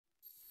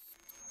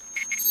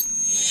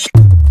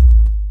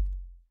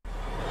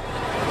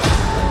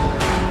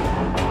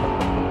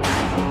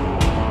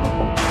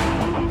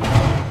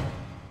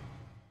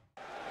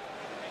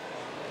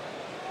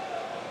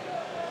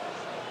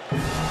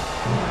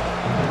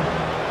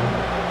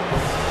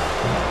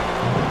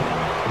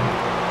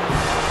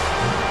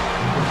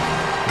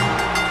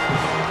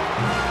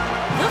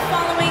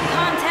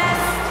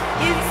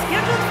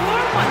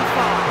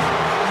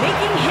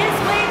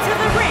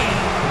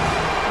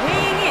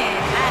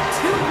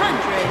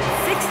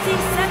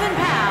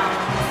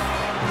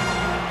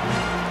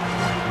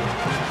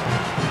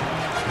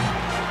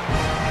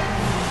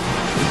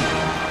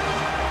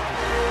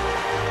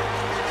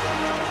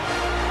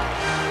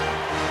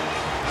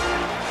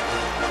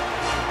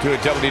Two of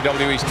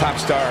WWE's top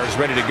stars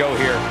ready to go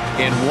here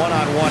in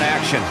one-on-one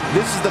action.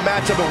 This is the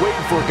match I've been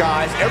waiting for,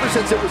 guys. Ever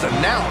since it was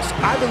announced,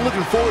 I've been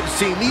looking forward to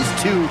seeing these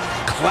two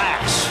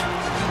clash.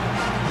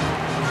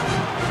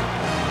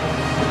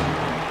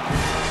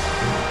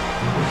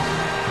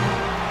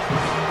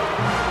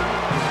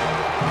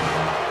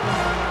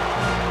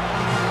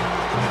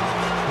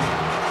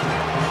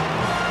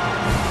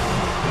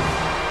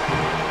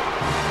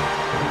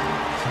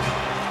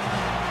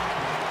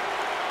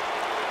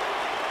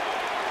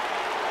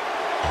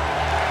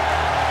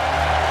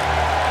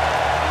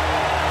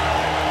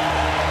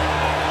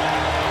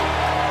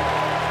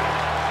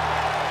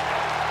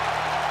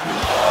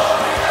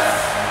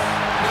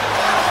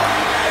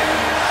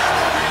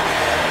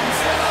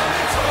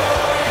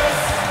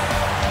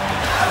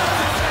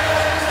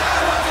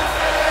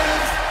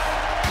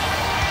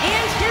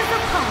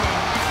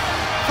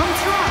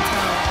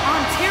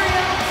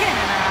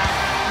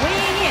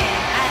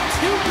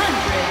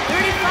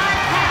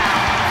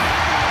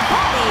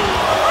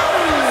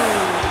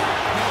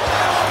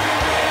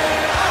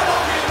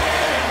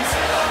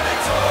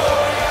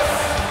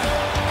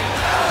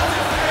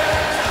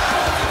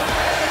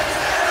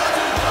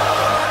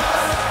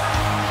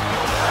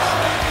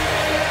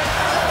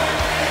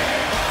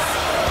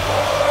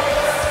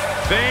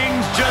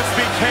 Things just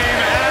became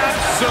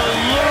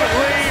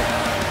absolutely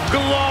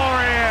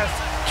glorious.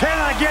 Can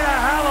I get a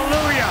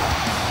hallelujah?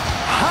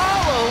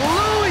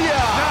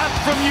 Hallelujah! Not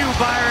from you,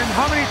 Byron.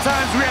 How many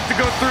times do we have to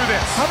go through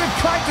this? I've been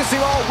practicing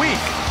all week.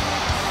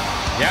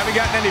 You haven't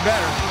gotten any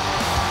better.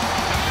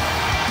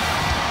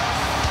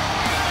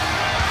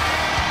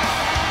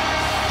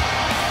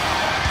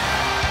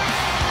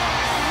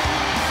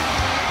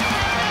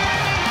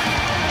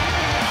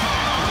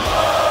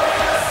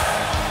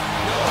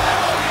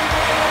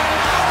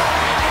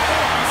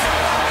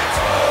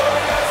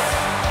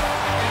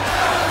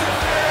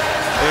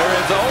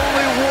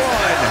 Only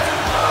one,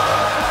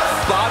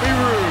 Bobby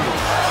Roode.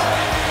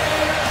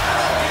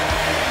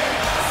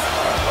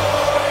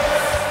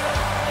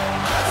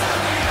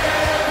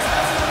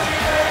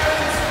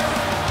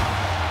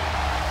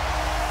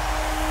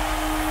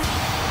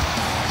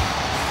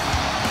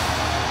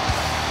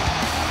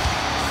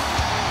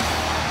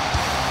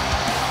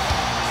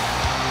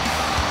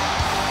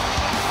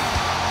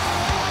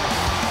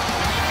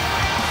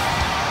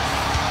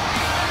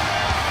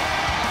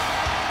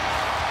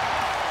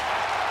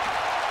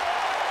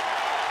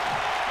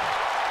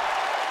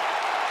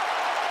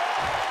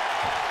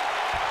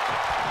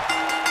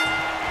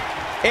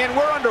 And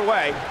we're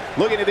underway.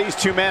 Looking at these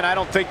two men, I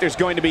don't think there's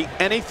going to be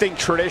anything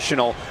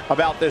traditional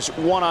about this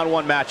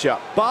one-on-one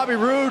matchup. Bobby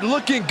Roode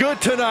looking good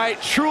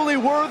tonight, truly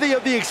worthy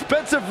of the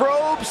expensive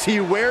robes he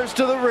wears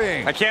to the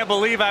ring. I can't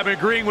believe I'm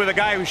agreeing with a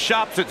guy who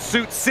shops at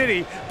Suit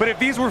City, but if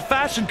these were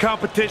fashion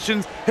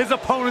competitions, his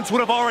opponents would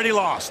have already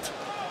lost.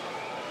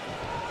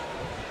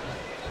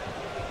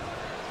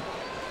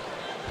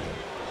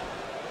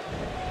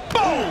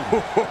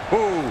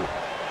 Boom!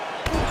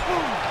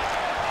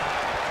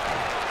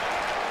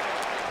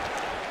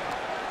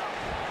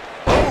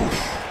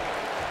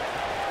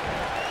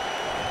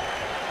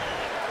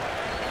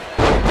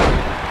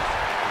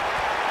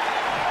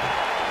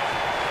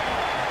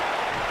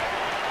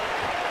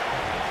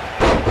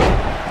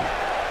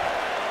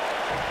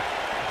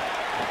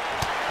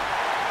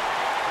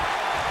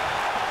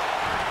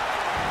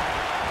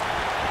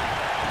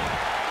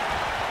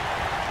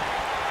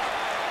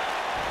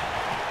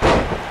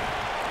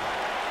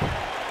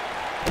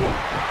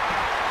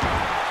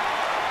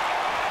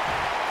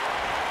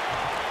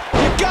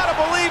 Gotta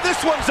believe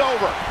this one's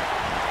over.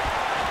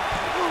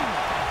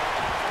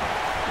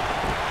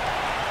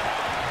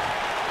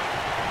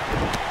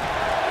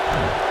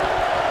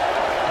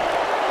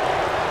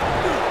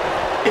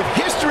 If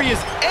history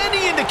is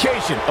any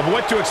indication of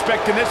what to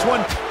expect in this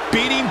one,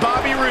 beating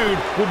Bobby Roode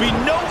will be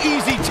no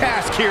easy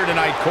task here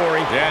tonight,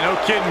 Corey. Yeah, no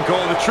kidding,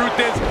 Cole. The truth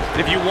is,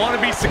 if you want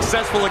to be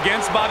successful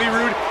against Bobby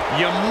Roode,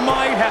 you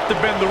might have to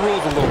bend the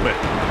rules a little bit.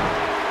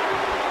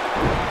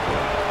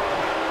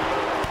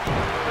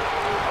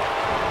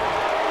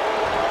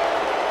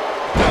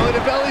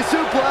 Belly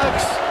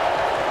suplex.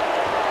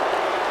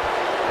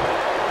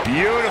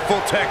 Beautiful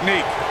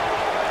technique.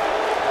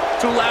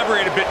 To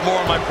elaborate a bit more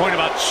on my point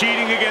about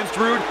cheating against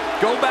Roode,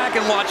 go back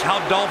and watch how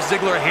Dolph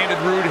Ziggler handed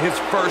Roode his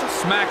first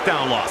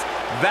SmackDown loss.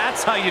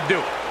 That's how you do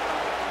it.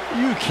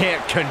 You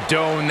can't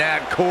condone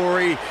that,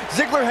 Corey.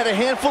 Ziggler had a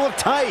handful of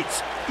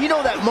tights. You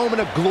know that moment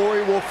of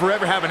glory will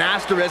forever have an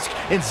asterisk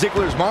in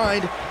Ziggler's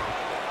mind.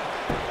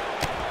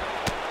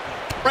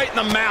 Right in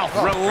the mouth.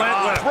 Oh,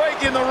 relentless.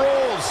 Breaking the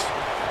rules.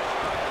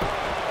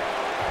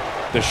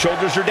 The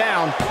shoulders are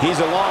down. He's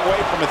a long way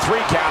from a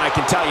 3 count, I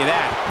can tell you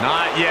that.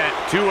 Not yet.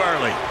 Too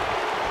early.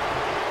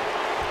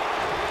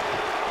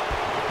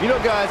 You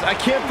know, guys, I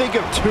can't think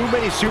of too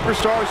many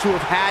superstars who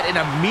have had an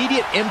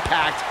immediate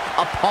impact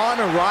upon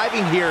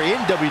arriving here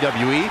in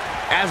WWE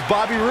as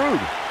Bobby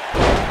Roode.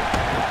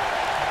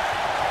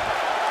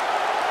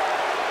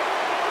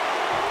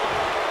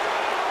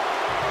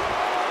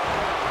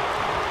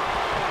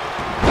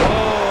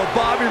 Oh,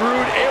 Bobby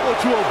Roode able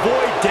to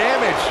avoid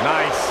damage.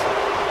 Nice.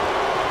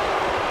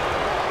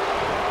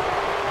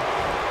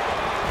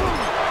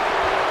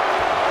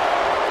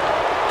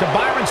 To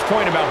Byron's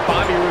point about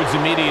Bobby Roode's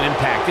immediate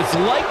impact, it's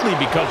likely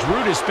because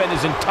Roode has spent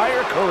his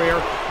entire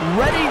career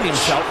readying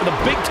himself for the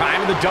big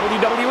time in the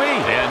WWE.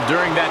 And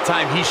during that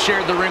time, he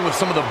shared the ring with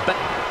some of the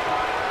best.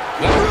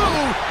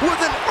 Roode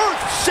with an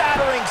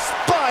earth-shattering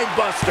spine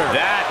buster.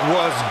 That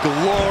was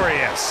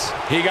glorious.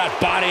 He got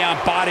body on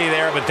body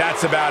there, but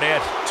that's about it.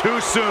 Too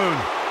soon.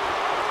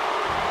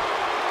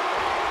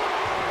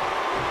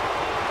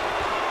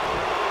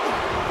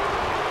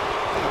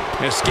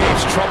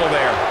 Escapes trouble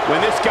there.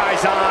 When this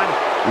guy's on,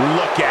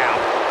 look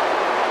out.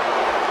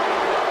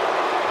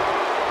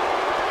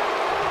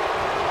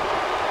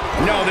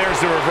 No, there's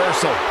the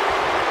reversal.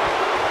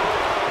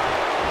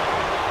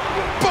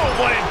 Boom,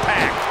 what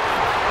impact.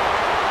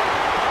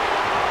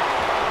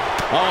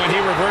 Oh, and he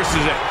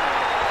reverses it.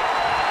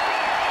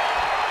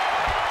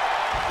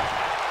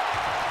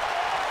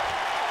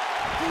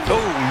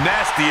 Oh,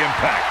 nasty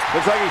impact.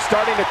 Looks like he's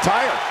starting to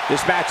tire.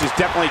 This match is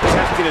definitely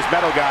testing his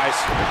mettle, guys.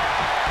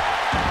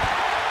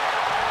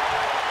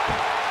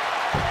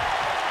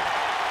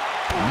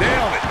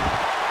 Nailed it.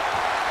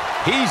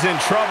 He's in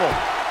trouble.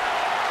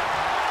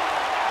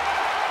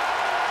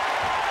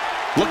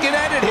 Looking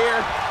at it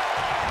here.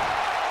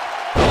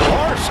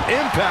 Harsh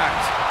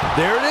impact.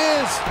 There it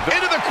is.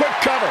 Into the quick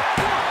cover.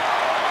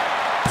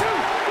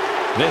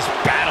 This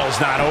battle's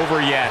not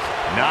over yet.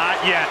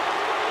 Not yet.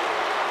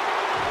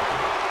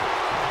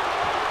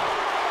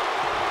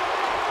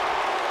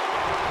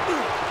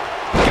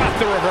 Got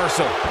the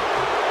reversal.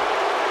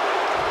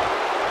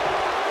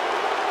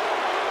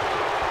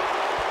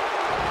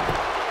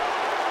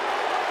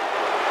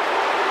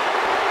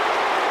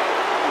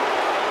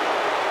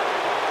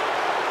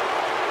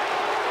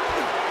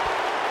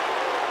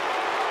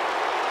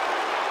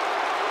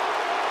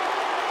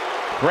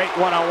 Great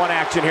one-on-one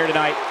action here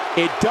tonight.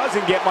 It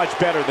doesn't get much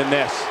better than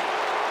this.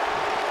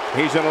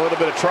 He's in a little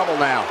bit of trouble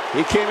now.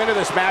 He came into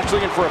this match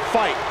looking for a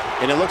fight,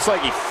 and it looks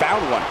like he found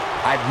one.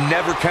 I'd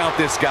never count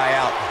this guy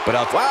out, but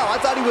Wow, I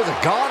thought he was a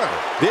goner.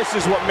 This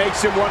is what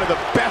makes him one of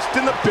the best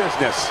in the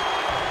business.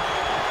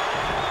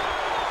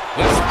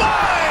 The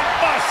spine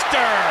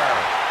buster.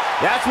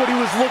 That's what he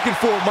was looking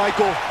for,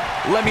 Michael.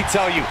 let me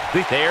tell you.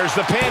 There's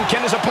the pin.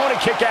 Can his opponent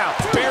kick out?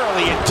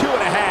 Barely at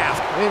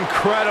 2.5.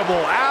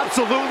 Incredible.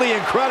 Absolutely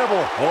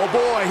incredible. Oh,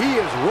 boy,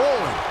 he is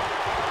rolling.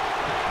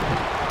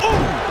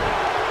 Ooh.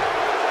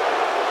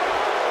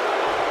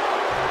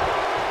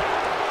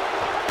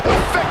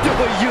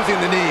 Effectively using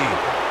the knee.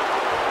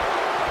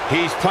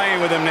 He's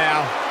playing with him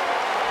now.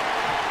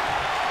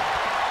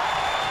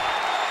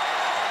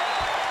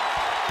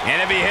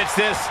 And if he hits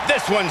this,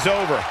 this one's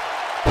over.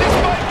 This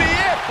might be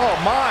it. Oh,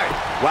 my.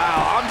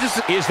 Wow,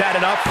 Is that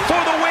enough for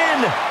the win?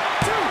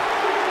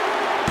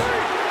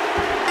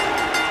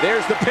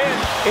 There's the pin.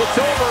 It's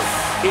over.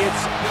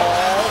 It's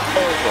all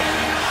over.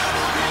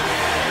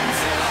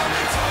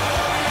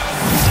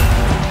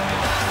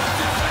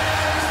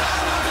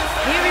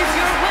 Here is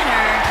your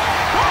winner,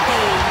 Bobby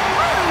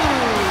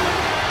Roode.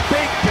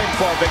 Big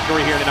pinfall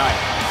victory here tonight.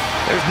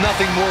 There's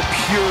nothing more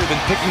pure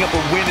than picking up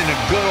a win in a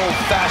good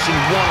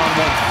old-fashioned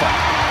one-on-one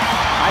fight.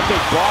 I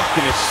think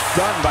Boston is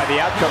stunned by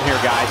the outcome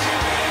here,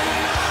 guys.